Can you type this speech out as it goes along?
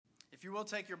If you will,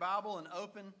 take your Bible and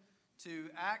open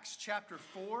to Acts chapter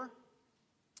 4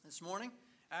 this morning.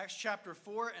 Acts chapter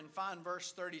 4 and find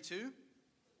verse 32.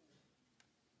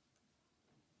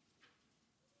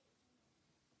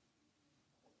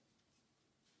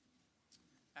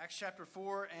 Acts chapter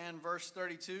 4 and verse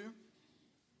 32.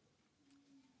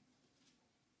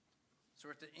 So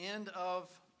we're at the end of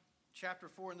chapter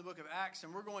 4 in the book of Acts,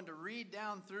 and we're going to read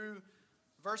down through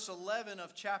verse 11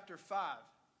 of chapter 5.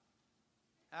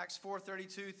 Acts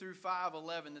 4:32 through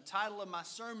 5:11. The title of my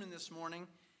sermon this morning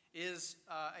is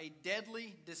A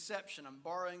Deadly Deception. I'm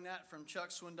borrowing that from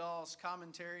Chuck Swindoll's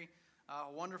commentary.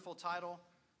 Wonderful title.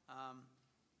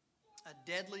 A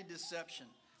Deadly Deception.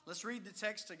 Let's read the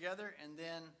text together and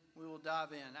then we will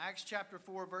dive in. Acts chapter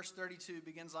 4 verse 32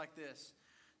 begins like this.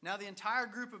 Now the entire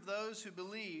group of those who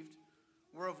believed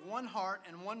were of one heart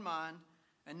and one mind,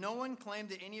 and no one claimed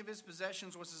that any of his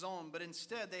possessions was his own, but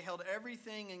instead they held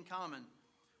everything in common.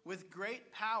 With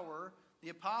great power, the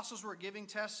apostles were giving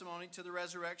testimony to the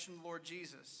resurrection of the Lord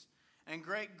Jesus, and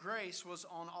great grace was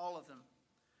on all of them.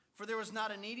 For there was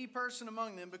not a needy person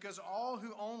among them, because all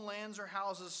who owned lands or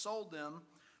houses sold them,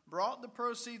 brought the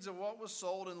proceeds of what was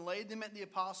sold, and laid them at the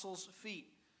apostles'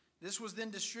 feet. This was then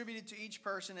distributed to each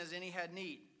person as any had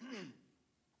need.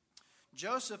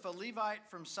 Joseph, a Levite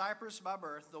from Cyprus by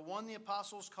birth, the one the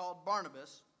apostles called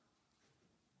Barnabas,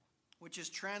 which is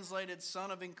translated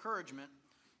son of encouragement,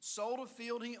 sold a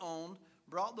field he owned,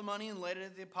 brought the money, and laid it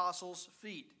at the apostles'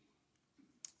 feet.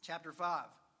 Chapter 5.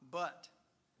 But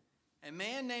a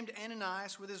man named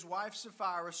Ananias with his wife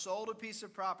Sapphira sold a piece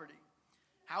of property.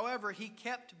 However, he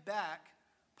kept back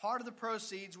part of the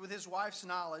proceeds with his wife's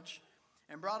knowledge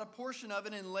and brought a portion of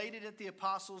it and laid it at the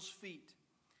apostles' feet.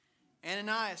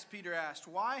 Ananias, Peter asked,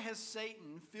 why has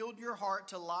Satan filled your heart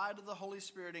to lie to the Holy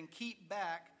Spirit and keep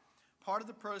back part of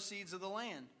the proceeds of the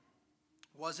land?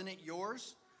 Wasn't it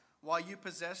yours while you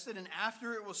possessed it, and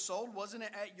after it was sold, wasn't it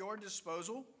at your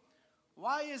disposal?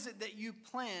 Why is it that you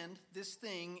planned this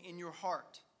thing in your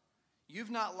heart? You've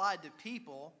not lied to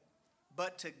people,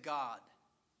 but to God.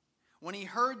 When he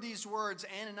heard these words,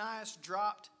 Ananias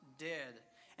dropped dead,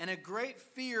 and a great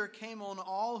fear came on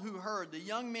all who heard. The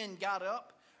young men got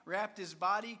up, wrapped his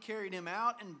body, carried him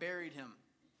out, and buried him.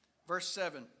 Verse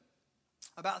 7.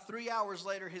 About 3 hours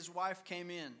later, his wife came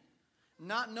in,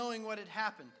 not knowing what had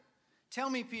happened. Tell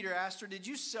me, Peter asked her, did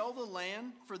you sell the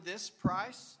land for this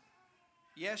price?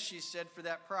 Yes, she said, for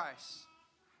that price.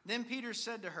 Then Peter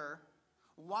said to her,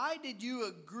 why did you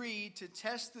agree to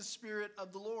test the Spirit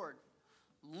of the Lord?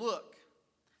 Look,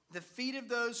 the feet of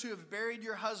those who have buried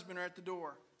your husband are at the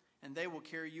door, and they will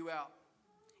carry you out.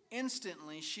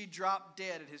 Instantly, she dropped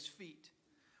dead at his feet.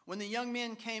 When the young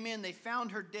men came in, they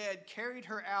found her dead, carried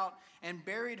her out, and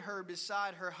buried her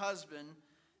beside her husband.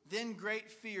 Then great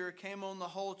fear came on the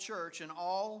whole church and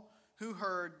all who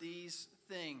heard these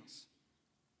things.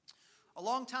 A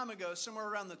long time ago, somewhere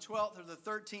around the 12th or the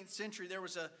 13th century, there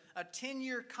was a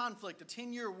 10-year conflict, a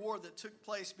 10-year war that took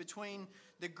place between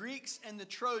the Greeks and the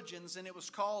Trojans, and it was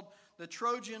called the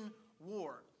Trojan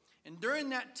War. And during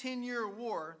that 10-year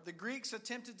war, the Greeks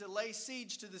attempted to lay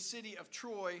siege to the city of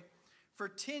Troy for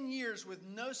 10 years with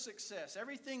no success.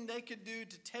 Everything they could do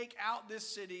to take out this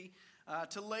city,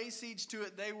 to lay siege to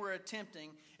it, they were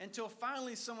attempting, until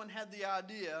finally someone had the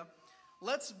idea,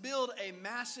 let's build a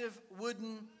massive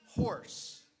wooden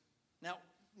horse. Now,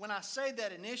 when I say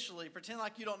that initially, pretend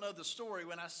like you don't know the story.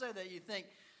 When I say that, you think,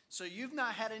 so you've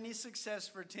not had any success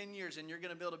for 10 years and you're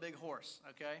going to build a big horse,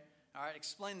 okay? All right,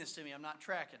 explain this to me. I'm not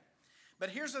tracking. But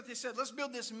here's what they said. Let's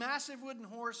build this massive wooden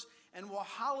horse and we'll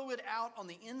hollow it out on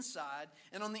the inside.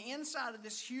 And on the inside of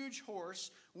this huge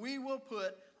horse, we will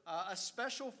put a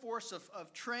special force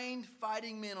of trained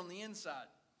fighting men on the inside.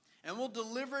 And we'll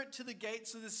deliver it to the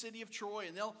gates of the city of Troy,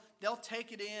 and they'll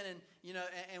take it in,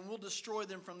 and we'll destroy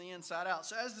them from the inside out.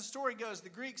 So as the story goes, the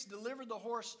Greeks delivered the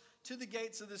horse to the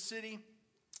gates of the city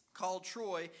called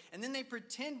Troy, and then they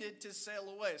pretended to sail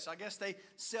away. So I guess they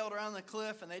sailed around the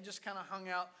cliff and they just kind of hung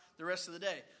out the rest of the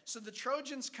day. So the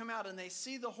Trojans come out and they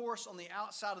see the horse on the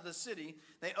outside of the city.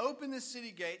 They open the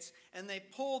city gates and they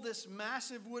pull this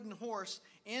massive wooden horse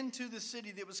into the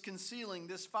city that was concealing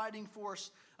this fighting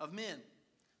force of men.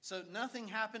 So nothing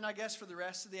happened, I guess, for the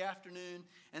rest of the afternoon.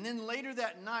 And then later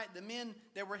that night, the men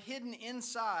that were hidden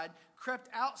inside crept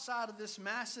outside of this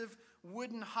massive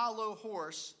wooden hollow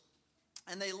horse,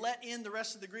 and they let in the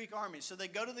rest of the Greek army. So they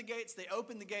go to the gates, they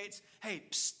open the gates. Hey,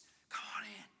 psst, come on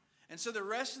in. And so the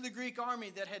rest of the Greek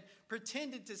army that had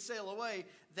pretended to sail away,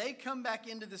 they come back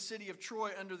into the city of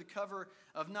Troy under the cover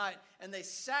of night, and they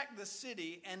sack the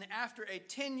city. And after a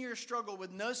 10-year struggle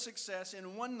with no success,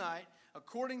 in one night,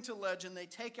 according to legend, they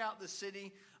take out the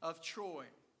city of Troy.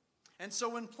 And so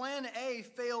when plan A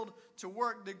failed to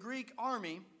work, the Greek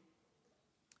army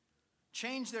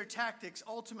changed their tactics,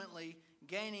 ultimately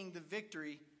gaining the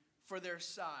victory for their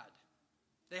side.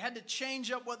 They had to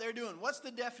change up what they're doing. What's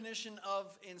the definition of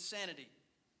insanity?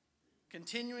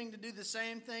 Continuing to do the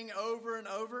same thing over and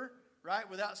over, right,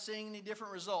 without seeing any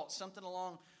different results, something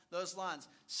along those lines.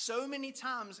 So many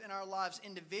times in our lives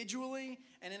individually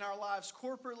and in our lives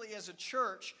corporately as a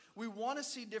church, we want to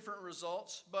see different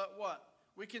results, but what?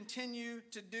 We continue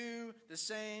to do the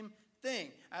same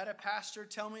thing. I had a pastor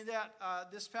tell me that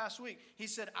this past week. He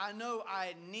said, I know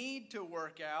I need to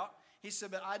work out. He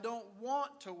said, but I don't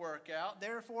want to work out.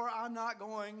 Therefore, I'm not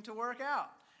going to work out.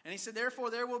 And he said, therefore,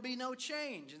 there will be no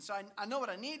change. And so I know what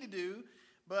I need to do,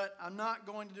 but I'm not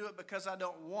going to do it because I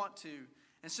don't want to.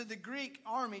 And so the Greek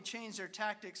army changed their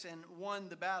tactics and won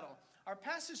the battle. Our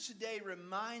passage today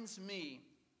reminds me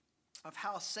of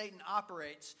how Satan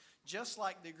operates, just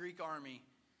like the Greek army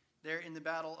there in the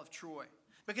Battle of Troy.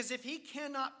 Because if he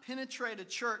cannot penetrate a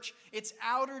church, its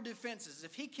outer defenses,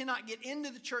 if he cannot get into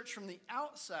the church from the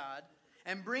outside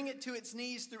and bring it to its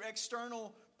knees through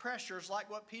external pressures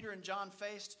like what Peter and John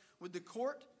faced with the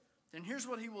court, then here's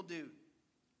what he will do.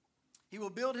 He will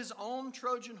build his own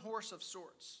Trojan horse of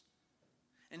sorts,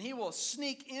 and he will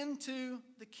sneak into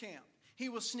the camp. He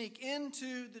will sneak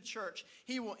into the church.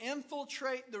 He will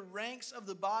infiltrate the ranks of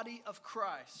the body of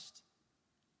Christ,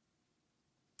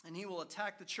 and he will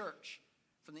attack the church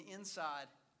from the inside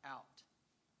out.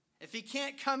 If he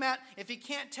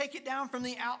can't take it down from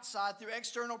the outside through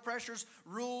external pressures,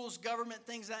 rules, government,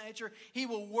 things of that nature, he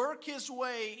will work his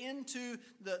way into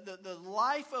the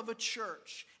life of a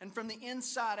church. And from the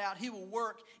inside out, he will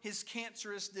work his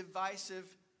cancerous, divisive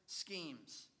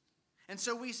schemes. And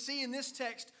so we see in this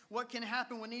text what can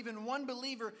happen when even one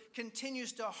believer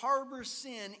continues to harbor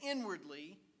sin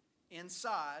inwardly,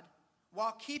 inside,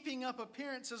 while keeping up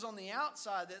appearances on the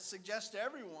outside that suggest to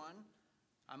everyone,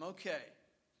 I'm okay.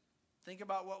 Think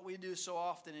about what we do so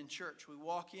often in church. We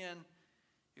walk in,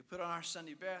 we put on our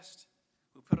Sunday best,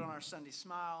 we put on our Sunday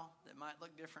smile that might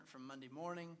look different from Monday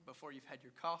morning before you've had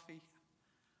your coffee.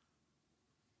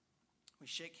 We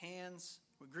shake hands,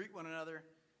 we greet one another,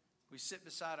 we sit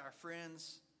beside our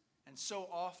friends, and so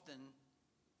often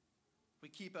we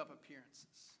keep up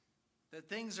appearances. That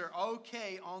things are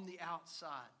okay on the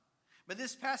outside. But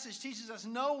this passage teaches us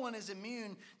no one is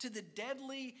immune to the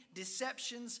deadly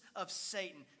deceptions of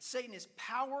Satan. Satan is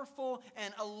powerful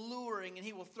and alluring, and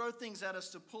he will throw things at us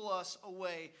to pull us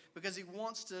away because he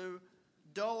wants to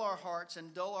dull our hearts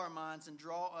and dull our minds and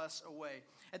draw us away.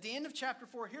 At the end of chapter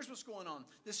 4, here's what's going on.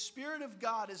 The Spirit of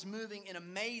God is moving in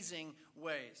amazing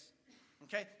ways.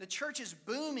 Okay? The church is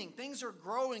booming. Things are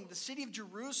growing. The city of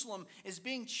Jerusalem is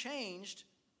being changed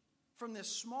from this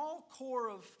small core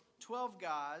of 12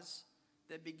 guys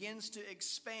that begins to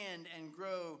expand and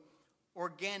grow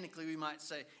organically, we might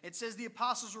say. It says the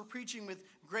apostles were preaching with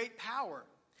great power.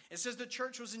 It says the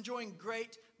church was enjoying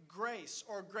great grace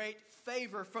or great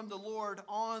favor from the Lord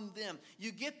on them.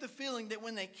 You get the feeling that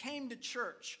when they came to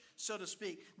church, so to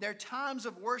speak, their times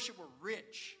of worship were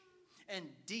rich and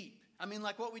deep. I mean,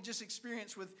 like what we just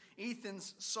experienced with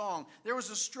Ethan's song. There was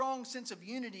a strong sense of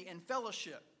unity and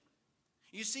fellowship.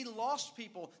 You see lost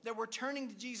people that were turning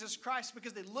to Jesus Christ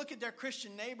because they look at their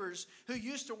Christian neighbors who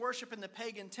used to worship in the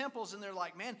pagan temples, and they're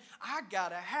like, man, I got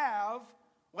to have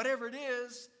whatever it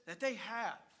is that they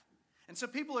have. And so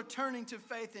people are turning to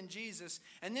faith in Jesus.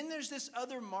 And then there's this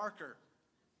other marker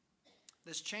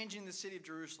that's changing the city of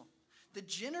Jerusalem. The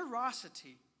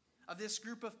generosity of this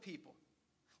group of people.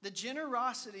 The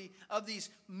generosity of these,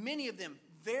 many of them,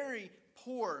 very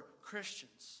poor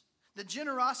Christians. The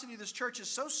generosity of this church is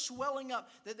so swelling up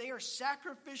that they are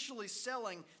sacrificially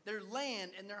selling their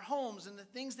land and their homes and the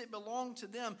things that belong to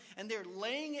them, and they're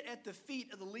laying it at the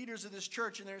feet of the leaders of this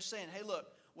church, and they're saying, hey,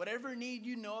 look, whatever need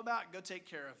you know about, go take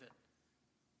care of it.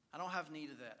 I don't have need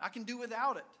of that. I can do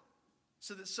without it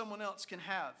so that someone else can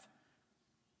have.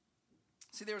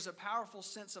 See, there's a powerful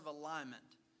sense of alignment.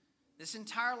 This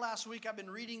entire last week, I've been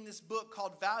reading this book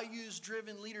called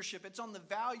Values-Driven Leadership. It's on the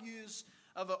values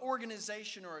of an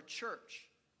organization or a church.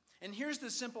 And here's the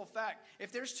simple fact.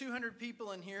 If there's 200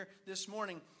 people in here this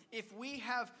morning, if we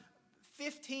have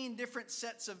 15 different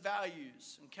sets of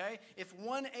values, okay? If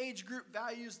one age group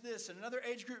values this and another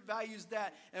age group values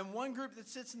that, and one group that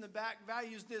sits in the back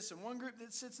values this and one group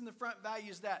that sits in the front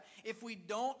values that, if we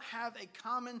don't have a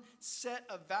common set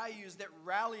of values that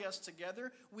rally us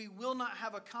together, we will not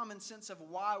have a common sense of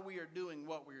why we are doing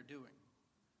what we are doing.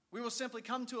 We will simply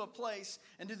come to a place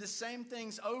and do the same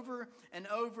things over and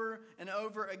over and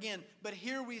over again. But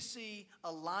here we see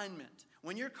alignment.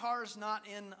 When your car's not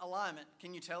in alignment,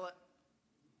 can you tell it?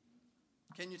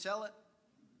 Can you tell it?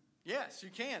 Yes, you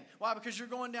can. Why? Because you're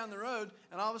going down the road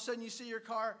and all of a sudden you see your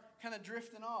car kind of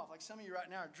drifting off. Like some of you right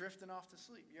now are drifting off to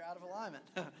sleep. You're out of alignment.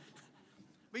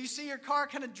 But you see your car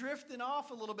kind of drifting off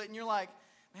a little bit and you're like,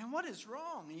 man, what is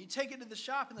wrong? And you take it to the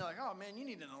shop and they're like, oh man, you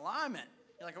need an alignment.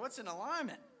 You're like, what's an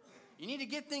alignment? You need to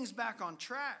get things back on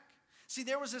track. See,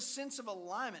 there was a sense of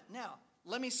alignment. Now,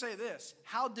 let me say this.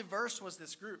 How diverse was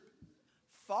this group?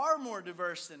 Far more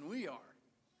diverse than we are.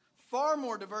 Far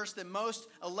more diverse than most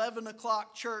 11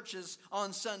 o'clock churches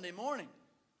on Sunday morning.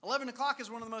 11 o'clock is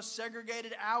one of the most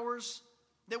segregated hours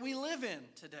that we live in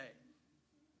today.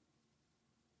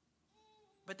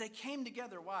 But they came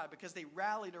together. Why? Because they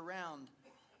rallied around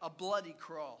a bloody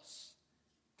cross.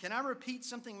 Can I repeat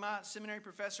something my seminary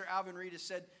professor Alvin Reed has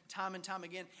said time and time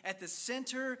again? At the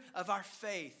center of our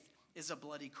faith is a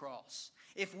bloody cross.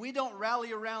 If we don't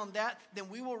rally around that, then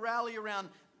we will rally around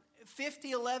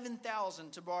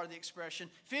 11,000, to borrow the expression,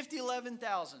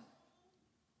 11,000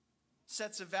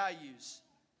 sets of values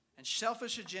and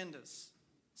selfish agendas.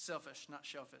 Selfish, not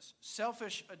shellfish.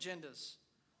 Selfish agendas.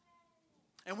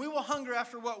 And we will hunger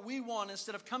after what we want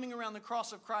instead of coming around the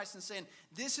cross of Christ and saying,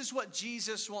 this is what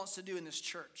Jesus wants to do in this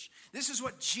church. This is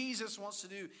what Jesus wants to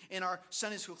do in our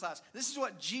Sunday school class. This is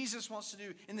what Jesus wants to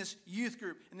do in this youth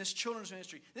group, in this children's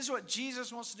ministry. This is what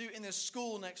Jesus wants to do in this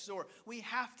school next door. We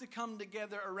have to come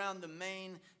together around the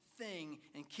main thing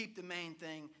and keep the main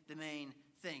thing the main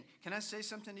thing. Can I say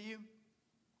something to you?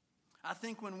 I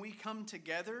think when we come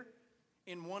together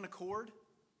in one accord,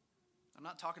 I'm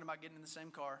not talking about getting in the same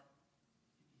car.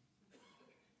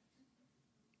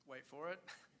 Wait for it.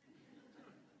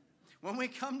 When we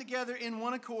come together in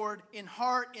one accord, in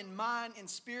heart, in mind, in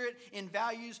spirit, in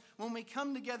values, when we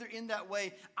come together in that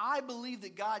way, I believe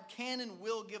that God can and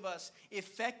will give us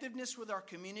effectiveness with our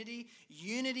community,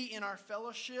 unity in our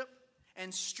fellowship,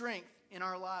 and strength in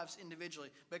our lives individually.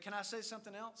 But can I say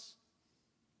something else?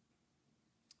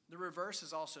 The reverse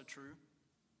is also true.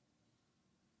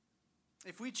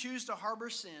 If we choose to harbor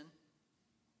sin,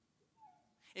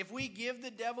 if we give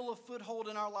the devil a foothold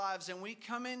in our lives and we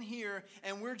come in here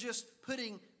and we're just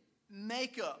putting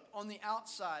makeup on the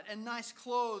outside and nice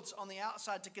clothes on the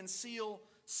outside to conceal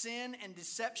sin and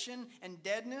deception and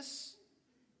deadness,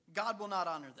 God will not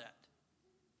honor that.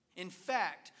 In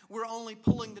fact, we're only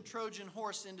pulling the Trojan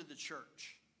horse into the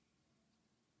church.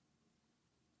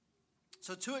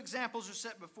 So 2 examples are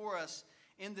set before us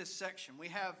in this section. We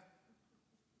have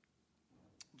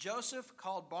Joseph,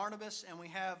 called Barnabas, and we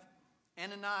have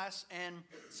Ananias and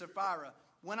Sapphira.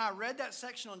 When I read that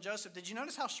section on Joseph, did you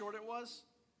notice how short it was?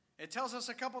 It tells us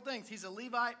a couple things. He's a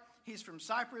Levite. He's from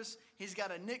Cyprus. He's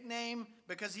got a nickname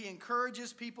because he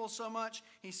encourages people so much.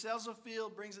 He sells a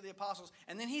field, brings it to the apostles,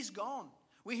 and then he's gone.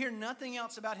 We hear nothing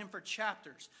else about him for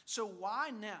chapters. So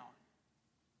why now?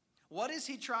 What is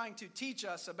he trying to teach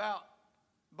us about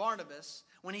Barnabas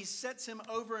when he sets him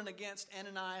over and against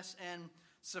Ananias and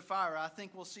Sapphira? I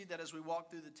think we'll see that as we walk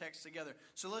through the text together.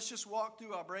 So let's just walk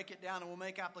through. I'll break it down and we'll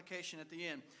make application at the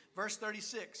end. Verse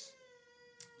 36.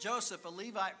 Joseph, a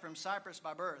Levite from Cyprus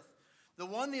by birth, the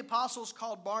one the apostles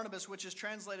called Barnabas, which is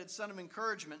translated son of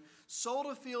encouragement, sold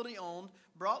a field he owned,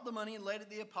 brought the money and laid it at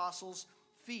the apostles'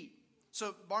 feet.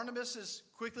 So Barnabas is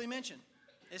quickly mentioned.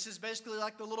 This is basically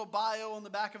like the little bio on the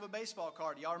back of a baseball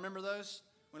card. Y'all remember those?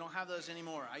 We don't have those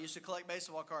anymore. I used to collect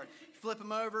baseball cards. You flip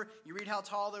them over. You read how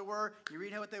tall they were. You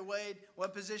read what they weighed,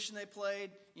 what position they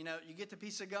played. You know, you get the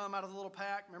piece of gum out of the little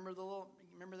pack. Remember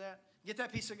that? Get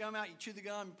that piece of gum out. You chew the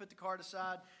gum. You put the card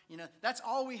aside. You know, that's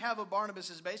all we have of Barnabas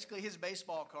is basically his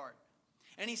baseball card.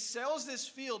 And he sells this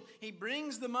field. He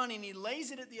brings the money and he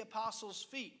lays it at the apostles'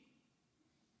 feet.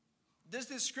 Does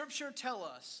this scripture tell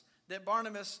us that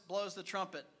Barnabas blows the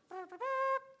trumpet?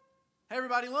 Hey,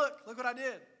 everybody, look what I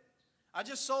did. I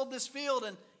just sold this field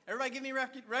and everybody give me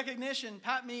recognition,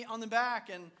 pat me on the back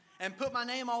and put my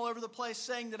name all over the place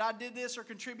saying that I did this or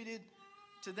contributed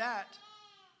to that.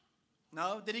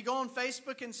 No. Did he go on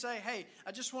Facebook and say, hey,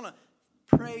 I just want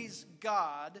to praise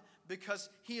God because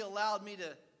he allowed me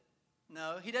to?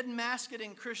 No, he didn't mask it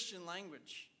in Christian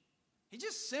language. He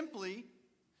just simply,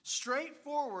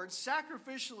 straightforward,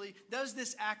 sacrificially does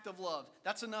this act of love.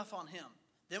 That's enough on him.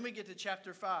 Then we get to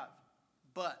chapter 5.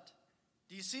 But.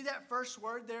 Do you see that first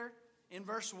word there in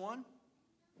verse 1?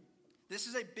 This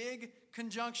is a big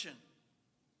conjunction.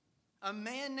 A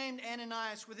man named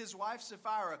Ananias with his wife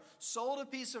Sapphira sold a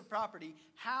piece of property.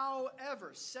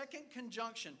 However, second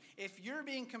conjunction, if you're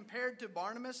being compared to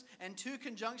Barnabas and 2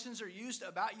 conjunctions are used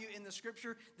about you in the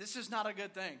scripture, this is not a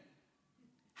good thing.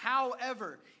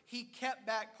 However, he kept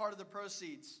back part of the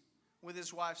proceeds with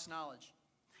his wife's knowledge.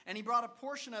 And he brought a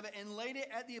portion of it and laid it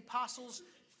at the apostles'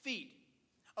 feet.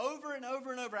 over and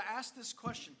over and over, I asked this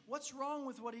question. What's wrong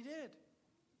with what he did?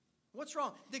 What's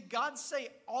wrong? Did God say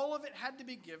all of it had to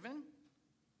be given?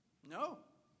 No.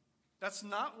 That's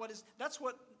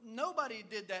what nobody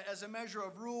did that as a measure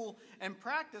of rule and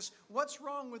practice. What's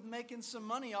wrong with making some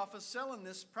money off of selling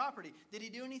this property? Did he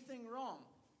do anything wrong?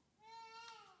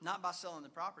 Not by selling the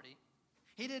property.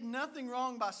 He did nothing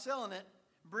wrong by selling it,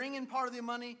 bringing part of the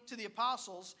money to the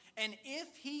apostles. And if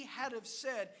he had have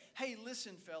said, hey,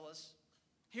 listen, fellas,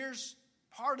 here's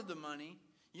part of the money.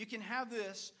 You can have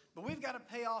this, but we've got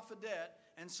to pay off a debt.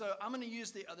 And so I'm going to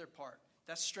use the other part.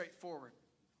 That's straightforward.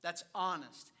 That's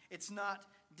honest. It's not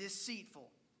deceitful.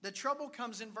 The trouble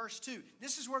comes in verse 2.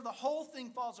 This is where the whole thing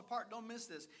falls apart. Don't miss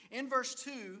this. In verse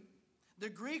 2, the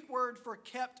Greek word for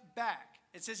kept back,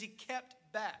 it says he kept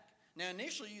back. Now,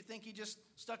 initially, you think he just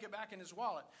stuck it back in his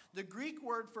wallet. The Greek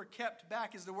word for kept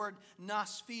back is the word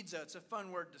nosphizo. It's a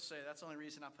fun word to say. That's the only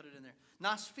reason I put it in there.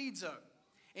 Nosphizo.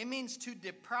 It means to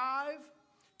deprive,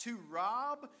 to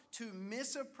rob, to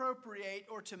misappropriate,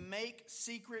 or to make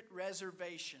secret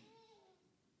reservation.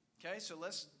 Okay, so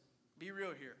let's be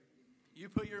real here. You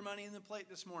put your money in the plate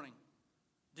this morning.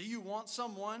 Do you want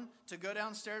someone to go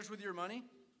downstairs with your money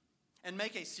and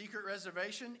make a secret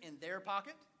reservation in their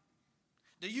pocket?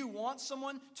 Do you want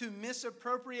someone to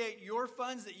misappropriate your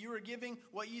funds that you are giving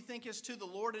what you think is to the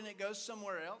Lord and it goes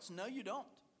somewhere else? No, you don't.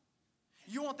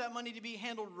 You want that money to be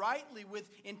handled rightly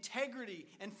with integrity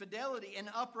and fidelity and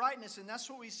uprightness, and that's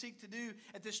what we seek to do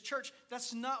at this church.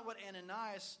 That's not what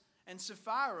Ananias and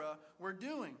Sapphira were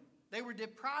doing. They were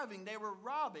depriving, they were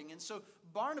robbing. And so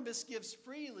Barnabas gives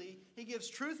freely, he gives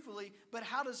truthfully, but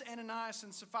how does Ananias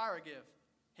and Sapphira give?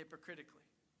 Hypocritically,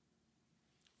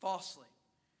 falsely,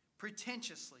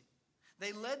 pretentiously.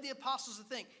 They led the apostles to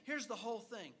think, here's the whole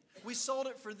thing. We sold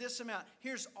it for this amount.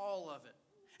 Here's all of it.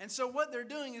 And so what they're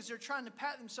doing is they're trying to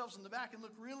pat themselves on the back and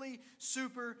look really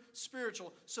super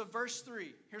spiritual. So verse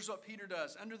 3, here's what Peter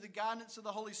does. Under the guidance of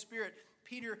the Holy Spirit,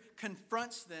 Peter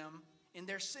confronts them in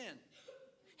their sin.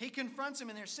 He confronts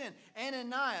them in their sin.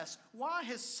 Ananias, why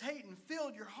has Satan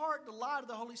filled your heart to lie to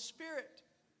the Holy Spirit?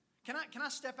 Can I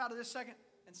step out of this second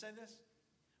and say this?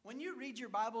 When you read your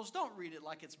Bibles, don't read it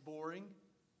like it's boring.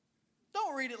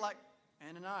 Don't read it like,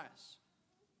 Ananias,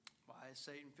 why has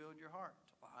Satan filled your heart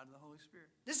to lie to the Holy Spirit?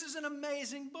 This is an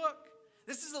amazing book.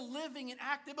 This is a living and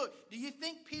active book. Do you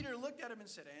think Peter looked at him and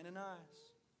said, Ananias?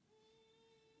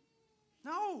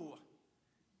 No.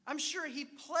 I'm sure he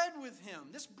pled with him.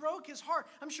 This broke his heart.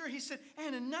 I'm sure he said,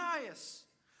 Ananias,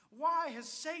 why has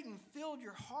Satan filled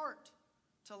your heart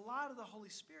to lie to the Holy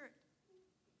Spirit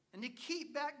and to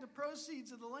keep back the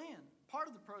proceeds of the land, part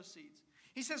of the proceeds?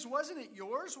 He says, wasn't it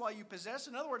yours while you possessed?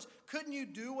 In other words, couldn't you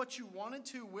do what you wanted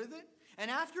to with it?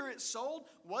 And after it's sold,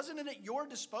 wasn't it at your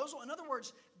disposal? In other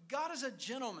words, God is a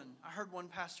gentleman. I heard one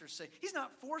pastor say, he's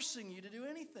not forcing you to do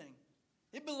anything.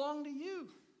 It belonged to you.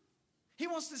 He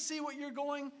wants to see what you're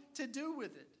going to do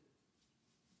with it.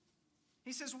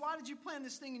 He says, why did you plan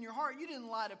this thing in your heart? You didn't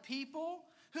lie to people.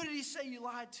 Who did he say you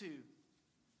lied to?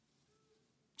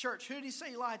 Church, who did he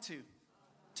say you lied to?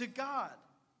 To God.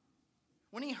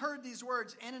 When he heard these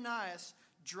words, Ananias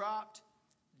dropped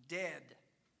dead.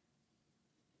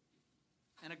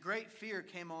 And a great fear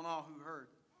came on all who heard.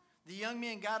 The young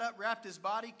man got up, wrapped his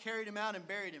body, carried him out, and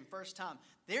buried him. First time.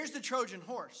 There's the Trojan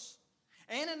horse.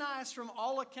 Ananias, from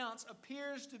all accounts,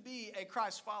 appears to be a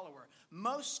Christ follower.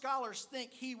 Most scholars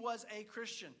think he was a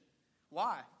Christian.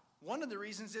 Why? One of the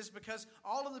reasons is because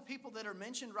all of the people that are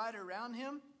mentioned right around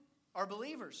him are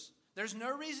believers. There's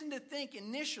no reason to think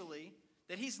initially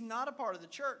that he's not a part of the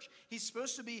church. He's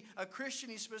supposed to be a Christian.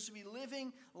 He's supposed to be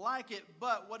living like it.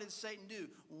 But what did Satan do?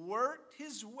 Worked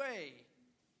his way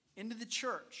into the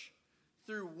church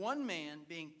through one man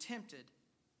being tempted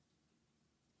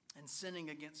and sinning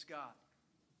against God.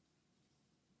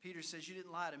 Peter says, you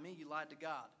didn't lie to me, you lied to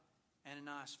God.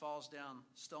 Ananias falls down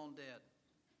stone dead.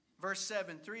 Verse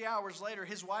 7, 3 hours later,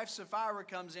 his wife Sapphira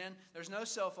comes in. There's no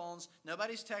cell phones.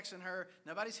 Nobody's texting her.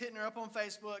 Nobody's hitting her up on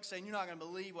Facebook saying, you're not going to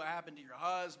believe what happened to your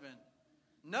husband.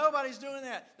 Nobody's doing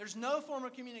that. There's no form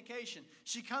of communication.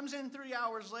 She comes in 3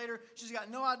 hours later. She's got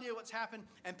no idea what's happened,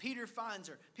 and Peter finds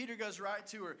her. Peter goes right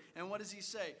to her, and what does he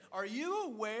say? Are you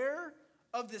aware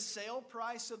of the sale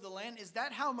price of the land? Is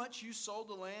that how much you sold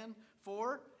the land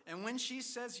for? And when she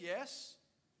says yes,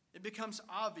 it becomes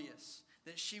obvious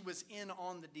that she was in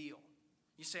on the deal.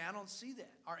 You say, I don't see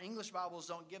that. Our English Bibles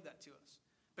don't give that to us.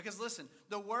 Because listen,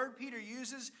 the word Peter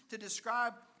uses to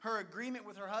describe her agreement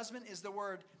with her husband is the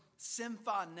word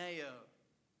symphoneo.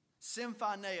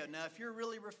 Symphoneo. Now, if you're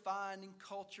really refined and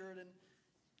cultured, and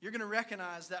you're going to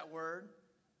recognize that word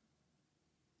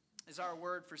is our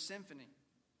word for symphony.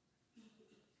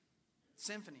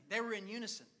 symphony. They were in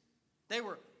unison. They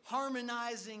were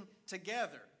harmonizing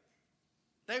together.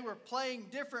 They were playing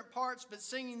different parts but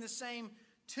singing the same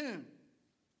tune.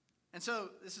 And so,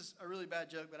 this is a really bad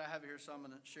joke, but I have it here, so I'm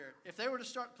going to share it. If they were to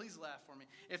start, please laugh for me.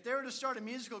 If they were to start a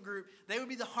musical group, they would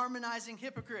be the Harmonizing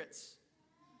Hypocrites.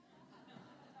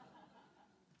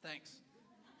 Thanks.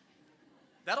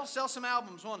 That'll sell some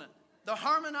albums, won't it? The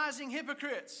Harmonizing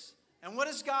Hypocrites. And what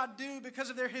does God do because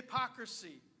of their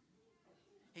hypocrisy?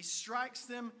 He strikes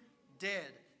them dead.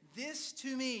 This,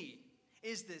 to me,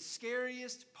 is the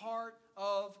scariest part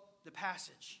of the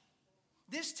passage.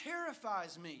 This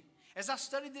terrifies me. As I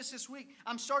studied this week,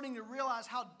 I'm starting to realize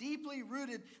how deeply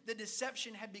rooted the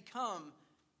deception had become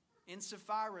in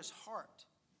Sapphira's heart.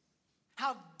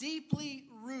 How deeply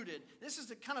rooted. This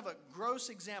is kind of a gross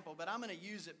example, but I'm going to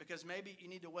use it because maybe you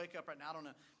need to wake up right now. I don't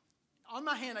know. On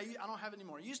my hand, I don't have it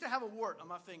anymore. I used to have a wart on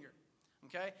my finger.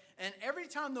 Okay? And every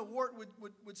time the wart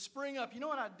would spring up, you know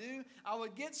what I'd do? I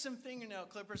would get some fingernail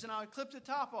clippers and I would clip the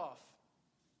top off.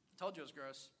 I told you it was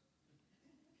gross.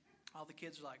 All the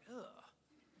kids are like, ugh.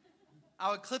 I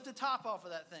would clip the top off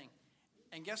of that thing.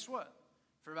 And guess what?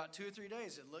 For about 2 or 3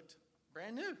 days, it looked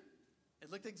brand new.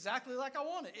 It looked exactly like I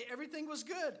wanted. Everything was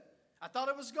good. I thought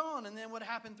it was gone. And then what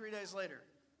happened 3 days later?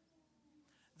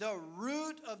 The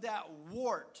root of that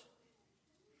wart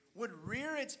would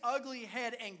rear its ugly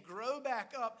head and grow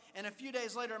back up. And a few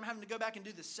days later, I'm having to go back and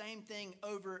do the same thing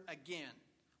over again.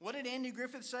 What did Andy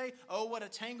Griffith say? Oh, what a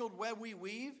tangled web we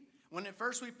weave. When at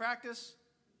first we practice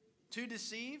to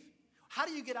deceive. How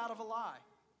do you get out of a lie?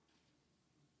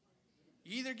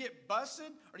 You either get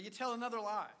busted or you tell another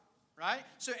lie, right?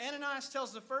 So Ananias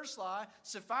tells the first lie.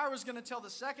 Sapphira was going to tell the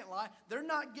second lie. They're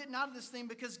not getting out of this thing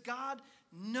because God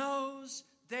knows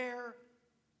their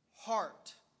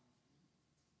heart.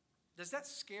 Does that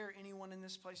scare anyone in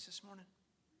this place this morning?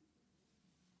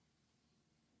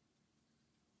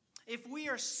 If we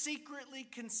are secretly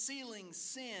concealing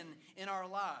sin in our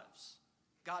lives,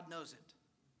 God knows it.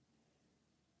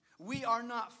 We are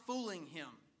not fooling him.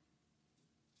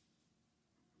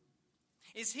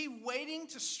 Is he waiting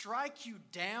to strike you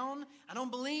down? I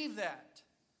don't believe that.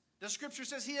 The scripture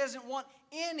says he doesn't want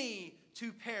any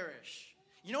to perish.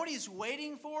 You know what he's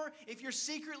waiting for? If you're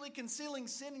secretly concealing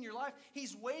sin in your life,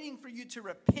 he's waiting for you to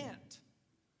repent.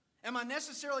 Am I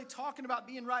necessarily talking about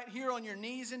being right here on your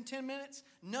knees in 10 minutes?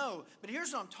 No. But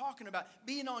here's what I'm talking about.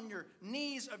 Being on your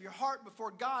knees of your heart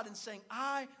before God and saying,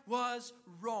 I was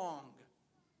wrong.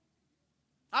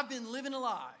 I've been living a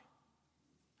lie.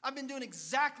 I've been doing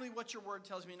exactly what your word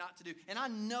tells me not to do. And I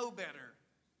know better.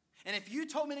 And if you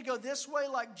told me to go this way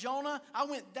like Jonah, I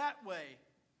went that way.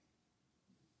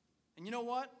 And you know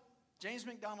what? James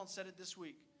McDonald said it this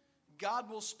week. God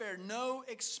will spare no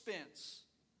expense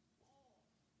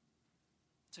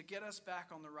to get us back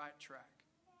on the right track.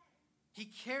 He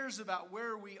cares about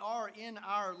where we are in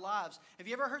our lives. Have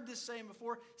you ever heard this saying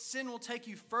before? Sin will take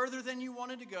you further than you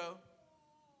wanted to go,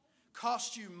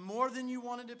 cost you more than you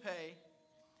wanted to pay,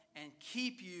 and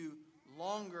keep you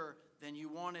longer than you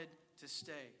wanted to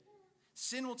stay.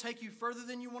 Sin will take you further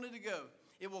than you wanted to go.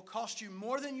 It will cost you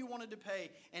more than you wanted to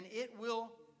pay, and it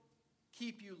will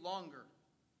keep you longer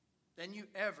than you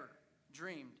ever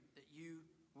dreamed that you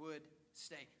would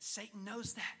stay. Satan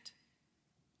knows that.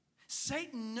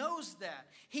 Satan knows that.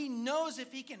 He knows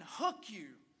if he can hook you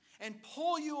and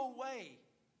pull you away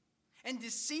and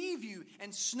deceive you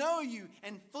and snow you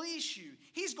and fleece you,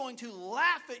 he's going to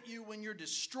laugh at you when you're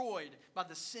destroyed by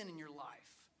the sin in your life.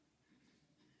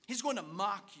 He's going to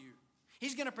mock you.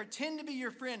 He's going to pretend to be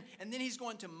your friend, and then he's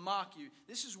going to mock you.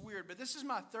 This is weird, but this is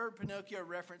my third Pinocchio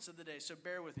reference of the day, so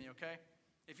bear with me, okay?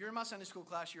 If you're in my Sunday school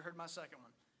class, you heard my second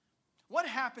one. What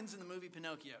happens in the movie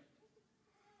Pinocchio?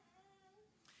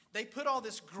 They put all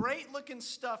this great-looking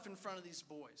stuff in front of these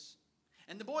boys.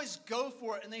 And the boys go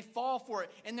for it, and they fall for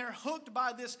it. And they're hooked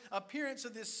by this appearance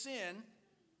of this sin.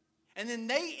 And then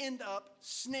they end up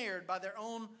snared by their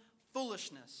own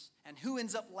foolishness. And who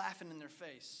ends up laughing in their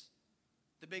face?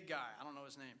 The big guy. I don't know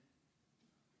his name.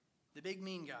 The big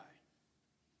mean guy.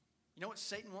 You know what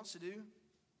Satan wants to do?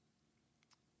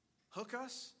 Hook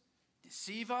us,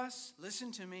 deceive us,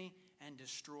 listen to me, and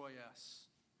destroy us.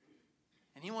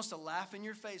 And he wants to laugh in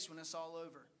your face when it's all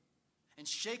over. And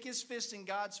shake his fist in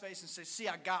God's face and say, see,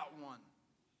 I got one.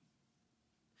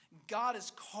 God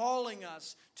is calling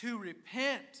us to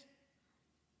repent.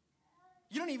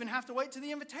 You don't even have to wait to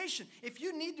the invitation. If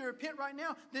you need to repent right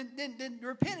now, then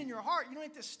repent in your heart. You don't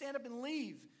have to stand up and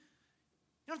leave.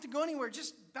 You don't have to go anywhere.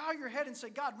 Just bow your head and say,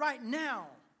 God, right now,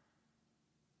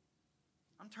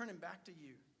 I'm turning back to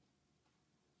you.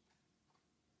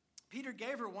 Peter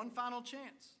gave her one final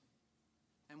chance.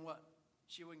 And what?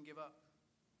 She wouldn't give up.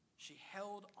 She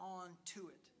held on to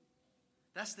it.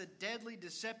 That's the deadly,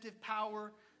 deceptive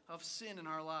power of sin in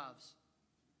our lives.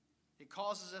 It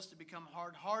causes us to become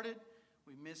hard-hearted.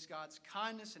 We miss God's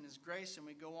kindness and His grace, and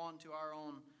we go on to our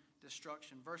own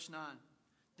destruction. Verse 9.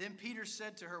 Then Peter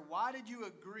said to her, why did you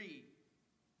agree?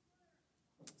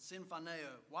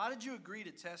 Symphaneo. Why did you agree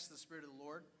to test the Spirit of the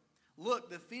Lord? Look,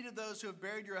 the feet of those who have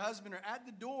buried your husband are at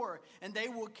the door, and they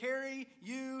will carry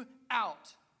you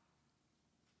out.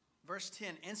 Verse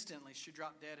 10. Instantly she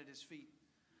dropped dead at his feet.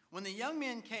 When the young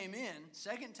men came in,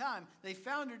 second time, they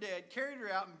found her dead, carried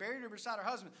her out, and buried her beside her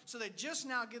husband. So they just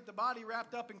now get the body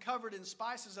wrapped up and covered in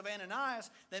spices of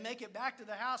Ananias. They make it back to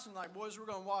the house and like, boys, we're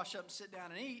going to wash up and sit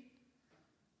down and eat.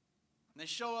 And they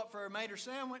show up for a Mater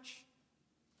sandwich.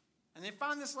 And they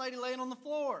find this lady laying on the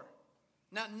floor.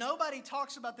 Now, nobody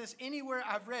talks about this anywhere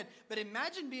I've read. But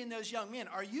imagine being those young men.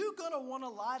 Are you going to want to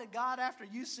lie to God after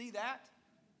you see that?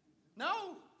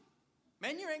 No.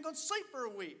 Man, you ain't going to sleep for a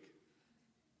week.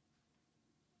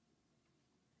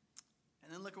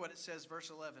 And then look at what it says, verse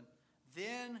 11.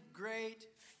 Then great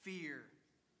fear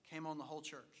came on the whole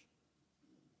church.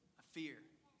 A fear.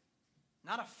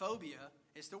 Not a phobia.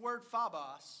 It's the word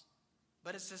phobos.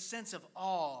 But it's a sense of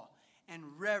awe and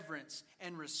reverence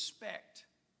and respect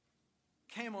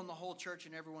came on the whole church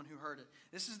and everyone who heard it.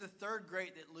 This is the third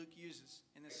great that Luke uses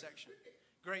in this section.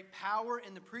 Great power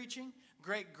in the preaching,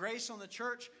 great grace on the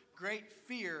church, great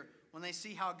fear when they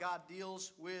see how God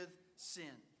deals with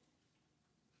sin.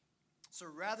 So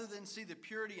rather than see the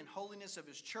purity and holiness of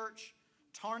His church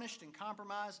tarnished and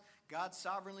compromised, God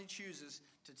sovereignly chooses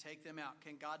to take them out.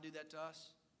 Can God do that to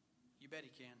us? You bet He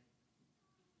can.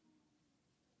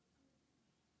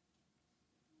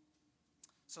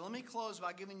 So let me close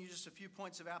by giving you just a few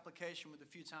points of application with the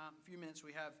few minutes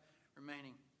we have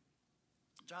remaining.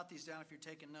 Jot these down if you're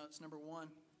taking notes. Number one,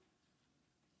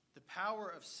 the power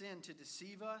of sin to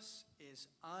deceive us is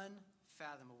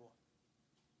unfathomable.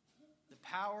 The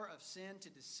power of sin to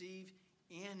deceive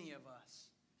any of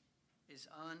us is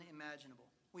unimaginable.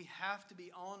 We have to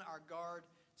be on our guard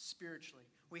spiritually.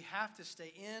 We have to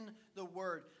stay in the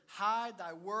Word. Hide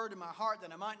thy word in my heart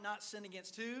that I might not sin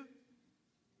against who?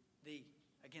 Thee.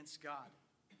 Against God.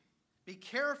 Be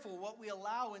careful what we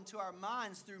allow into our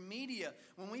minds through media.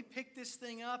 When we pick this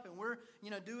thing up and we're,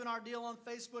 doing our deal on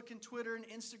Facebook and Twitter and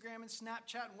Instagram and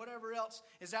Snapchat and whatever else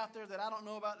is out there that I don't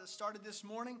know about that started this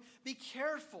morning, be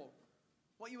careful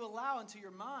what you allow into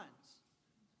your minds.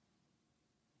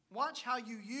 Watch how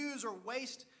you use or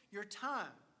waste your time.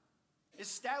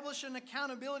 Establish an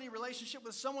accountability relationship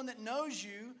with someone that knows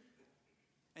you,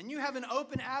 and you have an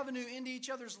open avenue into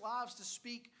each other's lives to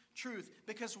speak truth.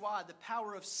 Because why? The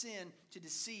power of sin to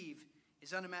deceive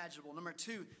is unimaginable. Number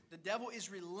two, the devil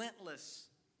is relentless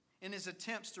in his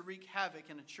attempts to wreak havoc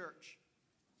in a church.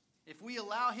 If we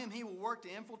allow him, he will work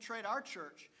to infiltrate our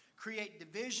church, create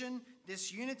division,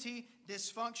 disunity,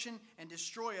 dysfunction, and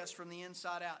destroy us from the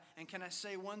inside out. And can I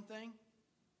say one thing?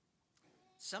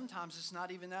 Sometimes it's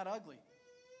not even that ugly.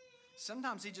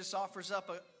 Sometimes he just offers up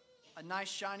a nice,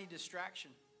 shiny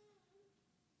distraction.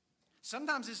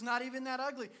 Sometimes it's not even that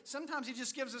ugly. Sometimes he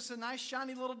just gives us a nice,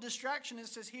 shiny little distraction and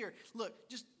says, here, look,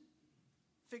 just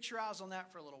fix your eyes on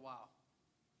that for a little while.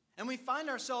 And we find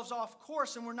ourselves off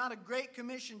course, and we're not a Great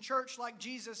Commission church like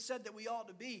Jesus said that we ought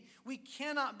to be. We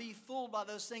cannot be fooled by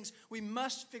those things. We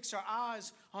must fix our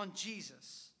eyes on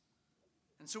Jesus.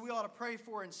 And so we ought to pray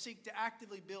for and seek to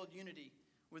actively build unity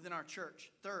within our church.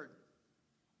 Third,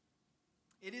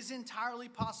 it is entirely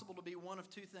possible to be one of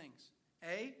two things.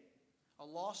 A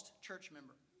lost church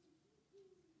member.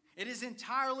 It is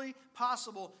entirely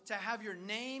possible to have your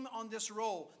name on this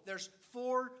roll. There's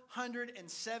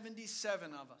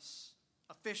 477 of us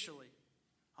officially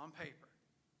on paper.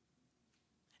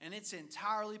 And it's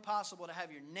entirely possible to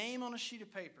have your name on a sheet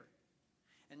of paper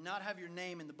and not have your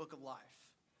name in the book of life.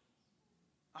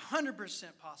 100%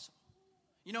 possible.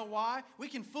 You know why? We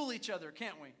can fool each other,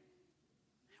 can't we?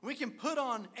 We can put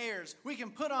on airs. We can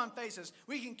put on faces.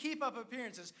 We can keep up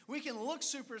appearances. We can look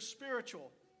super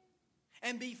spiritual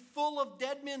and be full of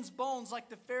dead men's bones like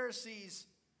the Pharisees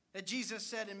that Jesus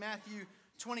said in Matthew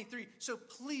 23. So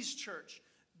please, church,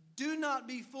 do not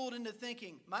be fooled into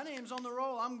thinking, my name's on the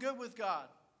roll, I'm good with God.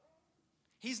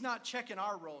 He's not checking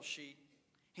our roll sheet.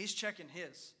 He's checking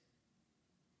his.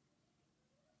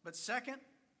 But second,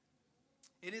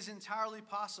 it is entirely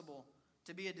possible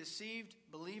to be a deceived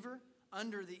believer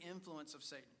under the influence of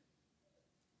Satan.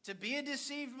 To be a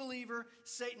deceived believer,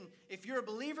 Satan, if you're a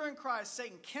believer in Christ,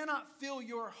 Satan cannot fill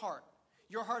your heart.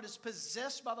 Your heart is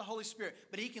possessed by the Holy Spirit,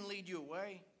 but he can lead you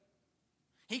away.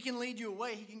 He can lead you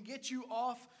away. He can get you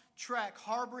off track,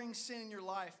 harboring sin in your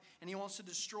life, and he wants to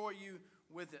destroy you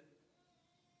with it.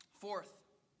 Fourth,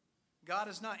 God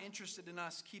is not interested in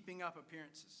us keeping up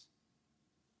appearances.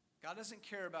 God doesn't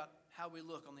care about how we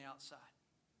look on the outside.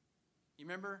 You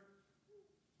remember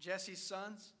Jesse's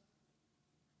sons?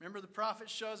 Remember the prophet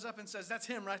shows up and says, that's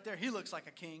him right there. He looks like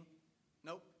a king.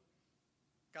 Nope.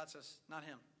 God says, not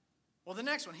him. Well, the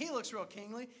next one, he looks real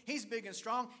kingly. He's big and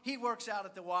strong. He works out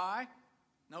at the Y.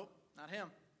 Nope, not him.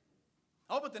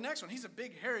 Oh, but the next one, he's a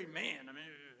big hairy man. I mean,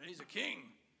 he's a king.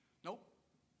 Nope,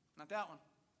 not that one.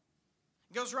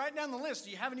 It goes right down the list.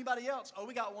 Do you have anybody else? Oh,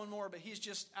 we got one more, but he's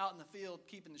just out in the field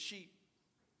keeping the sheep.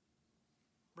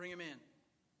 Bring him in.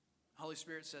 Holy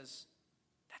Spirit says,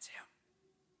 that's him.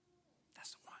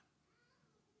 That's the one.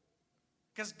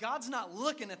 Because God's not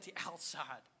looking at the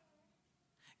outside.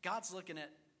 God's looking at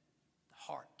the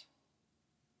heart.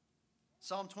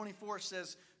 Psalm 24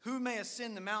 says, who may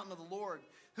ascend the mountain of the Lord?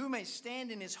 Who may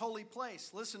stand in his holy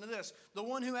place? Listen to this. The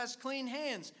one who has clean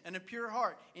hands and a pure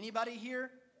heart. Anybody here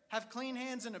have clean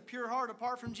hands and a pure heart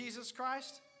apart from Jesus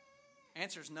Christ?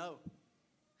 Answer is no.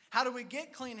 How do we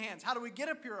get clean hands? How do we get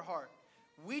a pure heart?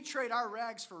 We trade our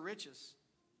rags for riches.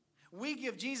 We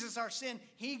give Jesus our sin.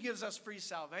 He gives us free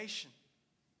salvation.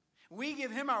 We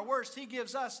give him our worst. He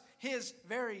gives us his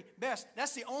very best.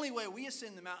 That's the only way we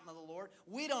ascend the mountain of the Lord.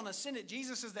 We don't ascend it.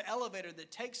 Jesus is the elevator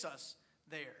that takes us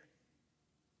there.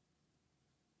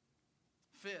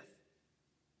 Fifth,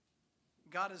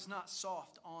 God is not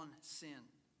soft on sin.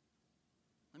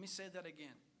 Let me say that again.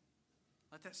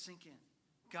 Let that sink in.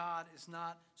 God is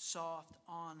not soft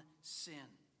on sin.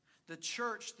 The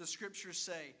church, the scriptures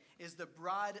say, is the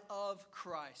bride of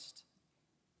Christ.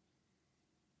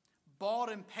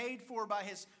 Bought and paid for by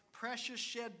his precious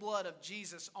shed blood of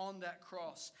Jesus on that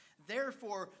cross.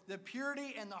 Therefore, the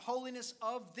purity and the holiness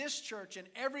of this church and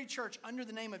every church under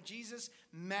the name of Jesus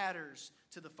matters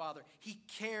to the Father. He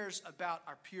cares about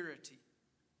our purity.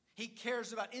 He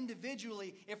cares about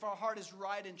individually if our heart is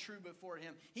right and true before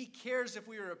him. He cares if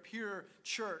we are a pure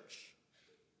church.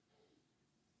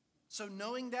 So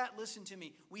knowing that, listen to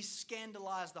me, we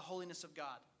scandalize the holiness of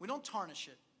God. We don't tarnish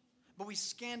it, but we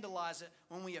scandalize it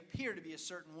when we appear to be a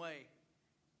certain way.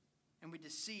 And we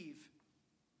deceive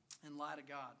and lie to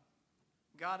God.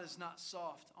 God is not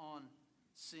soft on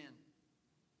sin.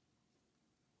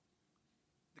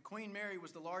 The Queen Mary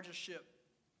was the largest ship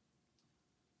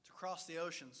to cross the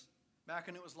oceans back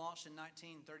when it was launched in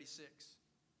 1936.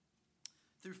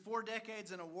 Through 4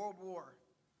 decades and a world war,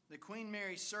 the Queen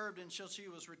Mary served until she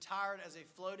was retired as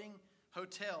a floating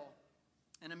hotel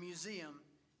and a museum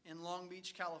in Long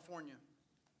Beach, California.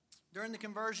 During the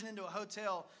conversion into a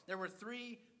hotel, there were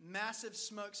 3 massive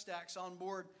smokestacks on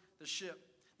board the ship.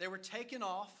 They were taken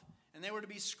off, and they were to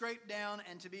be scraped down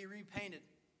and to be repainted.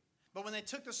 But when they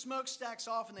took the smokestacks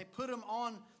off and they put them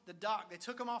on the dock, they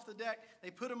took them off the deck,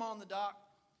 they put them on the dock,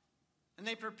 and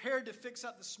they prepared to fix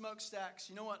up the smokestacks.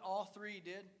 You know what all 3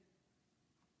 did?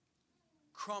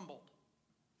 Crumbled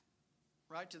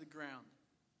right to the ground.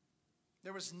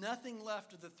 There was nothing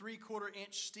left of the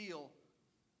 3/4-inch steel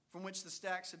from which the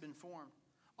stacks had been formed.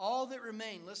 All that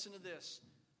remained, listen to this,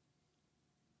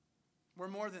 were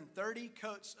more than 30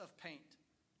 coats of paint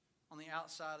on the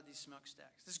outside of these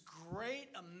smokestacks. This great,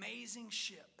 amazing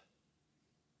ship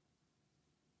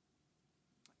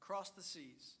across the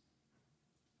seas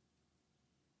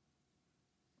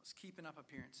was keeping up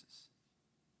appearances.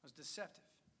 It was deceptive.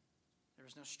 There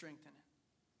was no strength in it.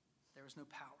 There was no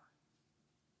power.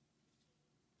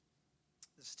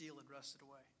 The steel had rusted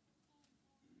away.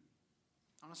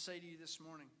 I want to say to you this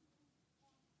morning,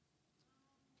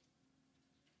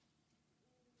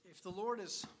 if the Lord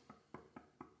is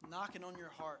knocking on your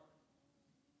heart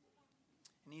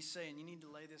and he's saying, you need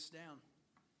to lay this down.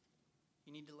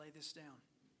 You need to lay this down.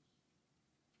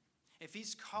 If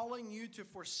he's calling you to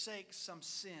forsake some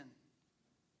sin,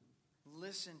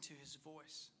 listen to his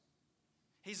voice.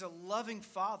 He's a loving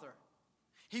Father.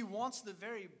 He wants the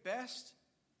very best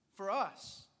for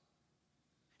us.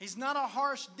 He's not a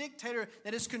harsh dictator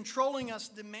that is controlling us,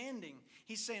 demanding.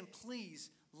 He's saying, please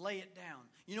lay it down.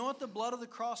 You know what the blood of the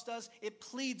cross does? It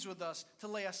pleads with us to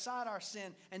lay aside our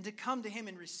sin and to come to him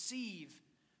and receive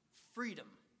freedom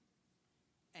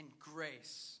and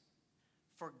grace,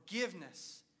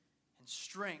 forgiveness and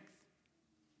strength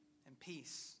and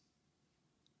peace.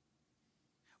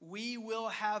 We will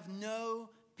have no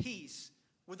peace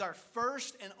with our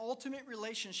first and ultimate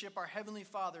relationship, our Heavenly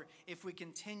Father, if we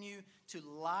continue to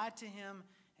lie to him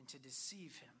and to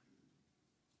deceive him.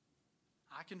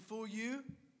 I can fool you,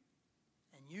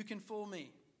 and you can fool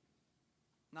me.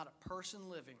 Not a person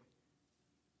living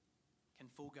can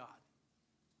fool God.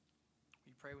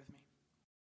 Will you pray with me?